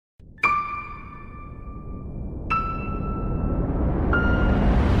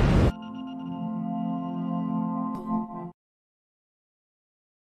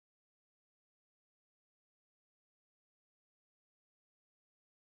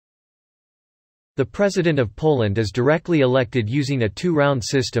The President of Poland is directly elected using a two-round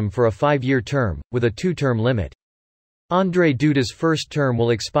system for a 5-year term, with a two-term limit. Andrzej Duda's first term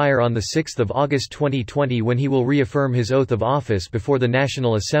will expire on 6 August 2020 when he will reaffirm his oath of office before the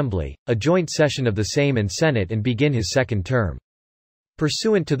National Assembly, a joint session of the Sejm and Senate, and begin his second term.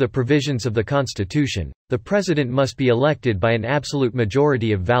 Pursuant to the provisions of the Constitution, the President must be elected by an absolute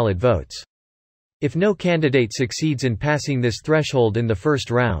majority of valid votes. If no candidate succeeds in passing this threshold in the first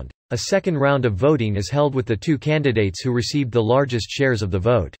round, a second round of voting is held with the two candidates who received the largest shares of the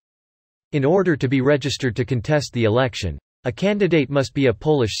vote. In order to be registered to contest the election, a candidate must be a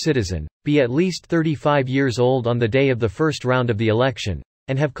Polish citizen, be at least 35 years old on the day of the first round of the election,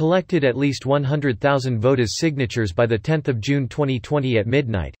 and have collected at least 100,000 voters' signatures by 10 June 2020 at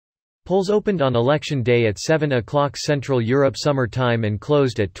midnight. Polls opened on election day at 7 o'clock Central Europe Summer Time and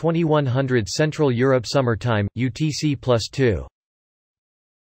closed at 2100 Central Europe Summer Time, UTC+2.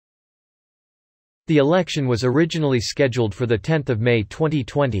 The election was originally scheduled for 10 May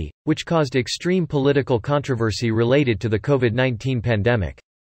 2020, which caused extreme political controversy related to the COVID-19 pandemic.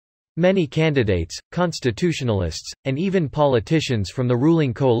 Many candidates, constitutionalists, and even politicians from the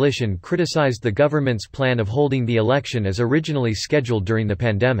ruling coalition criticized the government's plan of holding the election as originally scheduled during the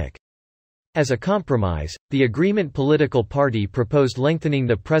pandemic. As a compromise, the Agreement political party proposed lengthening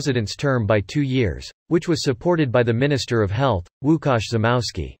the president's term by 2 years, which was supported by the Minister of Health, Łukasz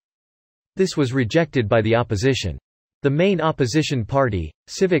Szumowski. This was rejected by the opposition. The main opposition party,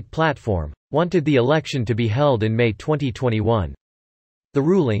 Civic Platform, wanted the election to be held in May 2021. The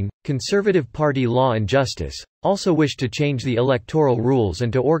ruling, Conservative Party Law and Justice, also wished to change the electoral rules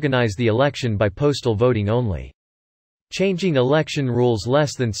and to organize the election by postal voting only. Changing election rules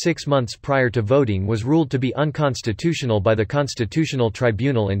less than 6 months prior to voting was ruled to be unconstitutional by the Constitutional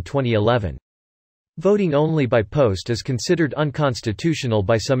Tribunal in 2011. Voting only by post is considered unconstitutional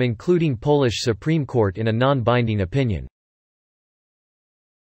by some, including Polish Supreme Court, in a non-binding opinion.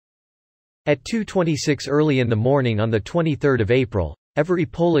 At 2:26 early in the morning on 23 April, every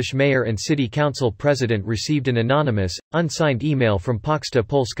Polish mayor and city council president received an anonymous, unsigned email from Poczta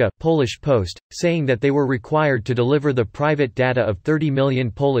Polska, Polish Post, saying that they were required to deliver the private data of 30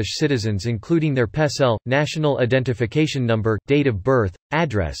 million Polish citizens, including their PESEL, national identification number, date of birth,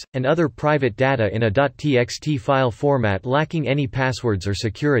 address, and other private data in a .txt file format lacking any passwords or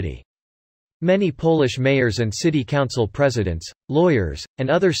security. Many Polish mayors and city council presidents, lawyers, and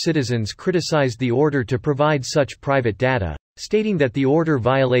other citizens criticized the order to provide such private data, stating that the order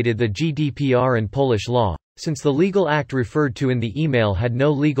violated the GDPR and Polish law. Since the legal act referred to in the email had no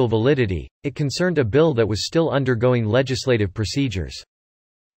legal validity, it concerned a bill that was still undergoing legislative procedures.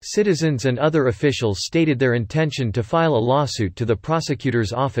 Citizens and other officials stated their intention to file a lawsuit to the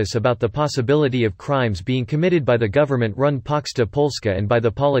prosecutor's office about the possibility of crimes being committed by the government-run Poczta Polska and by the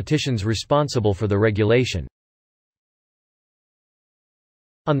politicians responsible for the regulation.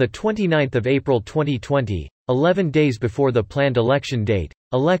 On 29 April 2020, 11 days before the planned election date,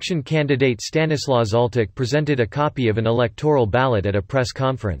 election candidate Stanisław Żaltek presented a copy of an electoral ballot at a press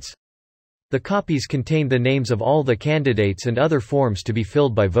conference. The copies contained the names of all the candidates and other forms to be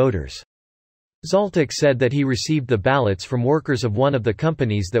filled by voters. Żaltek said that he received the ballots from workers of one of the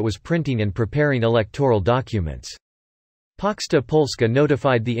companies that was printing and preparing electoral documents. Poczta Polska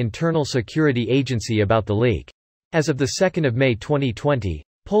notified the Internal Security Agency about the leak. As of 2 May 2020,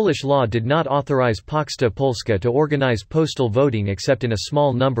 Polish law did not authorize Poczta Polska to organize postal voting except in a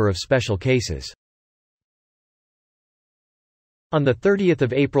small number of special cases. On 30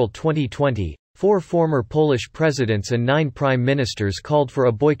 April 2020, 4 former Polish presidents and 9 prime ministers called for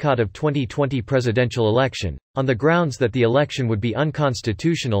a boycott of 2020 presidential election, on the grounds that the election would be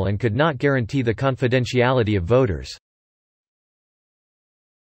unconstitutional and could not guarantee the confidentiality of voters.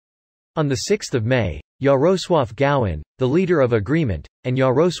 On 6 May, Jarosław Gowin, the leader of Agreement, and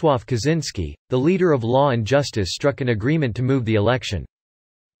Jarosław Kaczynski, the leader of Law and Justice, struck an agreement to move the election.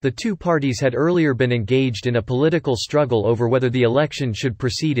 The two parties had earlier been engaged in a political struggle over whether the election should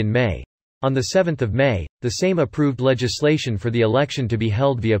proceed in May. On 7 May, the Sejm approved legislation for the election to be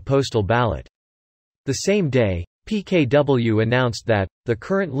held via postal ballot. The same day, PKW announced that, the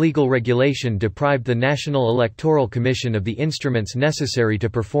current legal regulation deprived the National Electoral Commission of the instruments necessary to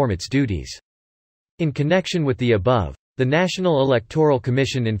perform its duties. In connection with the above, the National Electoral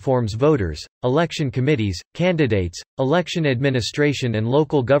Commission informs voters, election committees, candidates, election administration and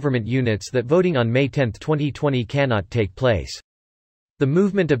local government units that voting on May 10, 2020 cannot take place. The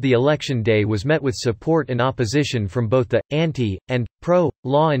movement of the election day was met with support and opposition from both the anti- and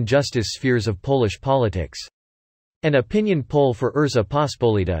pro-law and justice spheres of Polish politics. An opinion poll for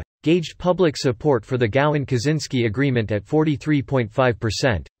Rzeczpospolita gauged public support for the Gowin-Kaczynski agreement at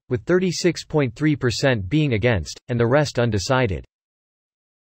 43.5%, with 36.3% being against, and the rest undecided.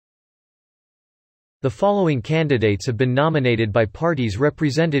 The following candidates have been nominated by parties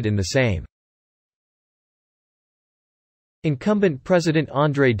represented in the Sejm. Incumbent President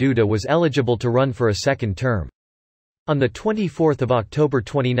Andrzej Duda was eligible to run for a second term. On 24 October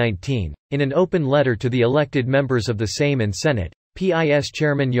 2019, in an open letter to the elected members of the Sejm and Senate, PIS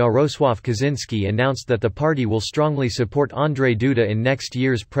Chairman Jarosław Kaczynski announced that the party will strongly support Andrzej Duda in next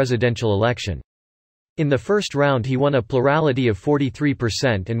year's presidential election. In the first round he won a plurality of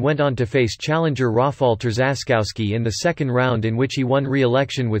 43% and went on to face challenger Rafał Trzaskowski in the second round, in which he won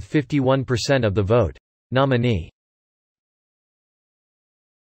re-election with 51% of the vote. Nominee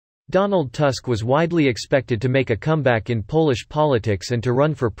Donald Tusk was widely expected to make a comeback in Polish politics and to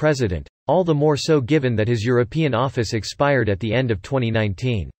run for president, all the more so given that his European office expired at the end of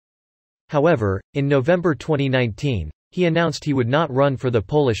 2019. However, in November 2019, he announced he would not run for the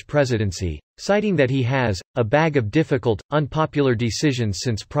Polish presidency, citing that he has a bag of difficult, unpopular decisions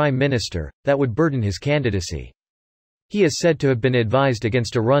since prime minister that would burden his candidacy. He is said to have been advised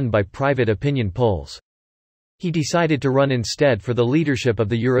against a run by private opinion polls. He decided to run instead for the leadership of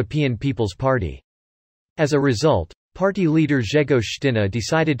the European People's Party. As a result, party leader Grzegorz Schetyna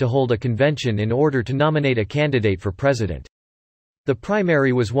decided to hold a convention in order to nominate a candidate for president. The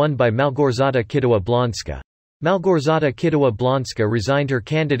primary was won by Małgorzata Kidawa-Błońska. Małgorzata Kidawa-Błońska resigned her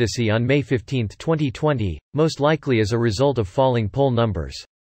candidacy on May 15, 2020, most likely as a result of falling poll numbers.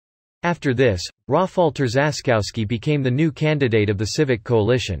 After this, Rafał Trzaskowski became the new candidate of the Civic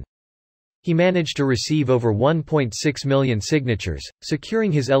Coalition. He managed to receive over 1.6 million signatures,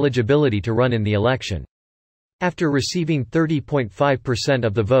 securing his eligibility to run in the election. After receiving 30.5%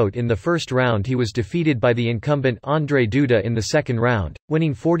 of the vote in the first round, he was defeated by the incumbent Andrzej Duda in the second round,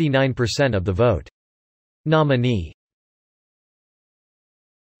 winning 49% of the vote. Nominee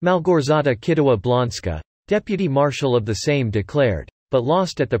Małgorzata Kidawa-Błońska, deputy marshal of the Sejm, declared, but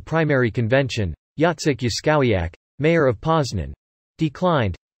lost at the primary convention. Jacek Jaskówiak, mayor of Poznan,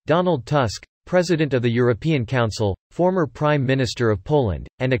 declined. Donald Tusk, president of the European Council, former prime minister of Poland,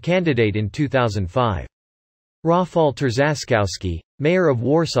 and a candidate in 2005. Rafał Trzaskowski, mayor of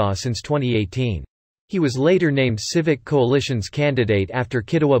Warsaw since 2018. He was later named Civic Coalition's candidate after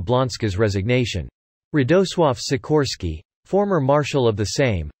Kidawa-Błońska's resignation. Radosław Sikorski, former marshal of the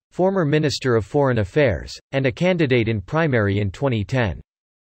Sejm, former minister of foreign affairs, and a candidate in primary in 2010.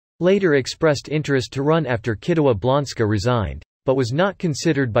 Later expressed interest to run after Kidawa-Błońska resigned, but was not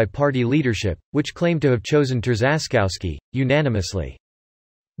considered by party leadership, which claimed to have chosen Trzaskowski, unanimously.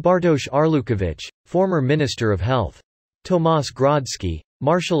 Bartosz Arłukowicz, former Minister of Health. Tomasz Grodzki,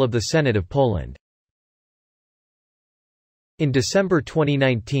 Marshal of the Senate of Poland. In December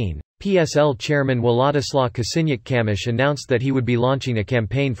 2019, PSL chairman Władysław Kosiniak-Kamysz announced that he would be launching a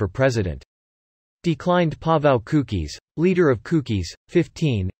campaign for president. Declined Paweł Kukiz, leader of Kukiz,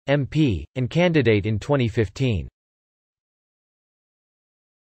 15, MP, and candidate in 2015.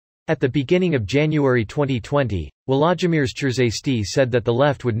 At the beginning of January 2020, Włodzimierz Czerzasty said that the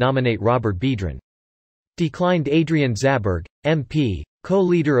left would nominate Robert Biedroń. Declined Adrian Zaberg, MP,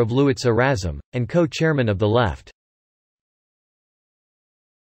 co-leader of Lewica Razem, and co-chairman of the left.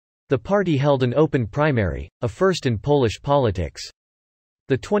 The party held an open primary, a first in Polish politics.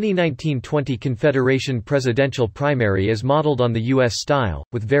 The 2019-20 Confederation presidential primary is modeled on the U.S. style,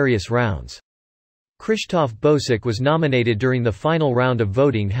 with various rounds. Krzysztof Bosak was nominated during the final round of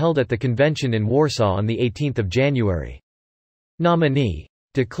voting held at the convention in Warsaw on 18 January. Nominee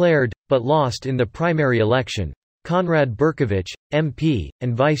declared, but lost in the primary election, Konrad Berkowicz, MP,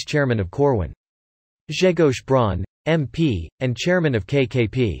 and vice-chairman of Korwin. Grzegorz Braun, MP, and chairman of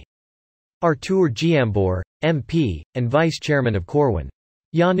KKP. Artur Dziambor, MP, and vice-chairman of Korwin.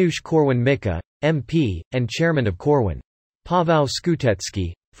 Janusz Korwin-Mikke, MP, and chairman of Korwin. Paweł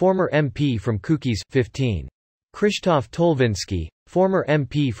Skutecki, former MP from Kukiz, 15. Krzysztof Tolwinski, former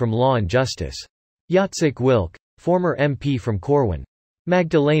MP from Law and Justice. Jacek Wilk, former MP from Korwin.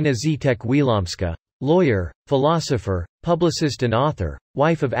 Magdalena Zitek-Wielomska, lawyer, philosopher, publicist and author,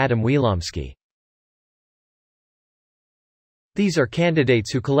 wife of Adam Wielomski. These are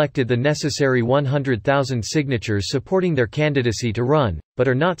candidates who collected the necessary 100,000 signatures supporting their candidacy to run, but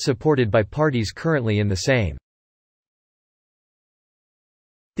are not supported by parties currently in the Sejm.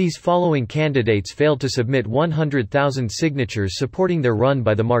 These following candidates failed to submit 100,000 signatures supporting their run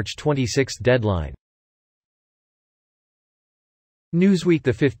by the March 26 deadline.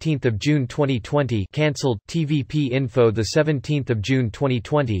 Newsweek 15 June 2020 cancelled. TVP Info 17 June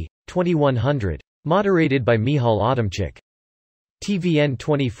 2020, 2100. Moderated by Michał Adamczyk. TVN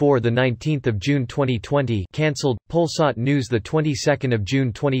 24 the 19th of June 2020 cancelled, Polsat News the 22nd of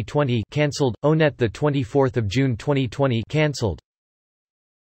June 2020 cancelled, Onet the 24th of June 2020 cancelled.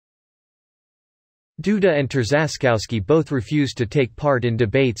 Duda and Trzaskowski both refused to take part in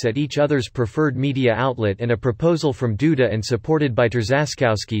debates at each other's preferred media outlet, and a proposal from Duda and supported by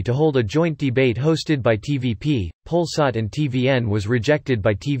Trzaskowski to hold a joint debate hosted by TVP, Polsat and TVN was rejected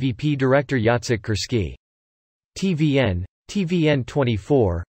by TVP director Jacek Kurski. TVN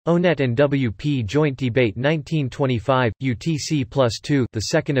 24, Onet and WP Joint Debate 1925, UTC+2 the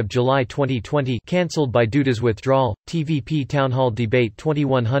 2nd of July 2020 cancelled by Duda's withdrawal, TVP Townhall Debate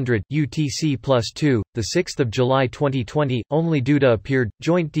 2100, UTC+2, the 6th of July 2020, only Duda appeared,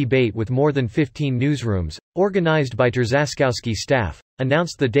 joint debate with more than 15 newsrooms, organized by Trzaskowski staff,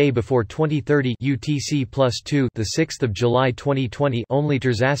 announced the day before 2030 UTC+2 the 6th of July 2020 only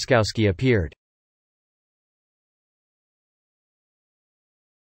Trzaskowski appeared.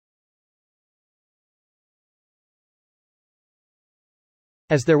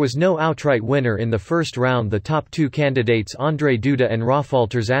 As there was no outright winner in the first round, the top two candidates Andrzej Duda and Rafał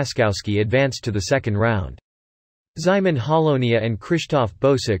Trzaskowski advanced to the second round. Szymon Hołownia and Krzysztof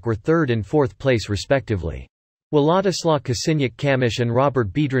Bosak were third and fourth place respectively. Władysław Kosiniak-Kamysz and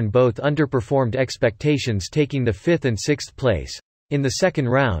Robert Biedroń both underperformed expectations, taking the fifth and sixth place. In the second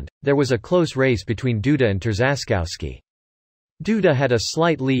round, there was a close race between Duda and Trzaskowski. Duda had a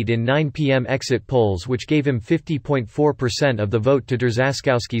slight lead in 9 p.m. exit polls, which gave him 50.4% of the vote to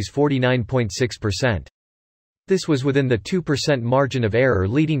Trzaskowski's 49.6%. This was within the 2% margin of error,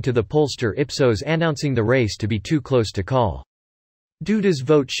 leading to the pollster Ipsos announcing the race to be too close to call. Duda's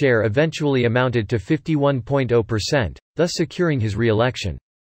vote share eventually amounted to 51.0%, thus securing his re-election.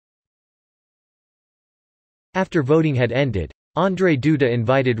 After voting had ended, Andrzej Duda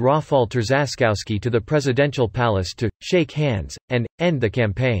invited Rafał Trzaskowski to the presidential palace to shake hands and end the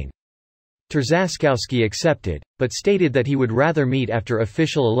campaign. Trzaskowski accepted, but stated that he would rather meet after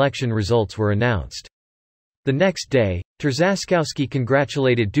official election results were announced. The next day, Trzaskowski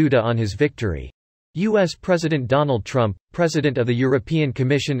congratulated Duda on his victory. U.S. President Donald Trump, President of the European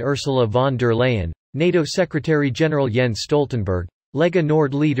Commission Ursula von der Leyen, NATO Secretary-General Jens Stoltenberg, Lega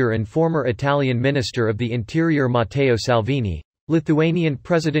Nord leader and former Italian Minister of the Interior Matteo Salvini, Lithuanian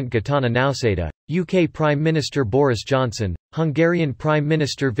President Gitana Nausėda, UK Prime Minister Boris Johnson, Hungarian Prime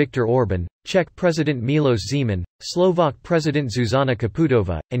Minister Viktor Orban, Czech President Milos Zeman, Slovak President Zuzana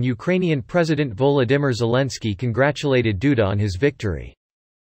Kaputova, and Ukrainian President Volodymyr Zelensky congratulated Duda on his victory.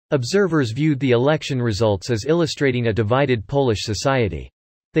 Observers viewed the election results as illustrating a divided Polish society.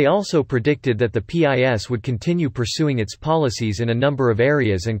 They also predicted that the PIS would continue pursuing its policies in a number of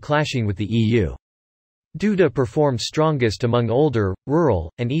areas and clashing with the EU. Duda performed strongest among older, rural,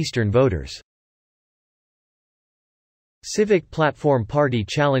 and eastern voters. Civic Platform Party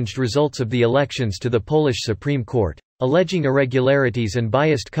challenged results of the elections to the Polish Supreme Court, alleging irregularities and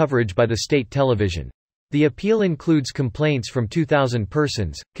biased coverage by the state television. The appeal includes complaints from 2,000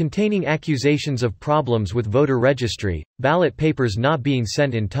 persons, containing accusations of problems with voter registry, ballot papers not being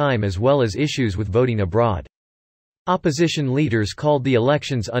sent in time, as well as issues with voting abroad. Opposition leaders called the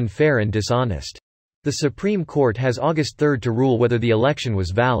elections unfair and dishonest. The Supreme Court has August 3 to rule whether the election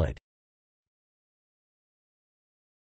was valid.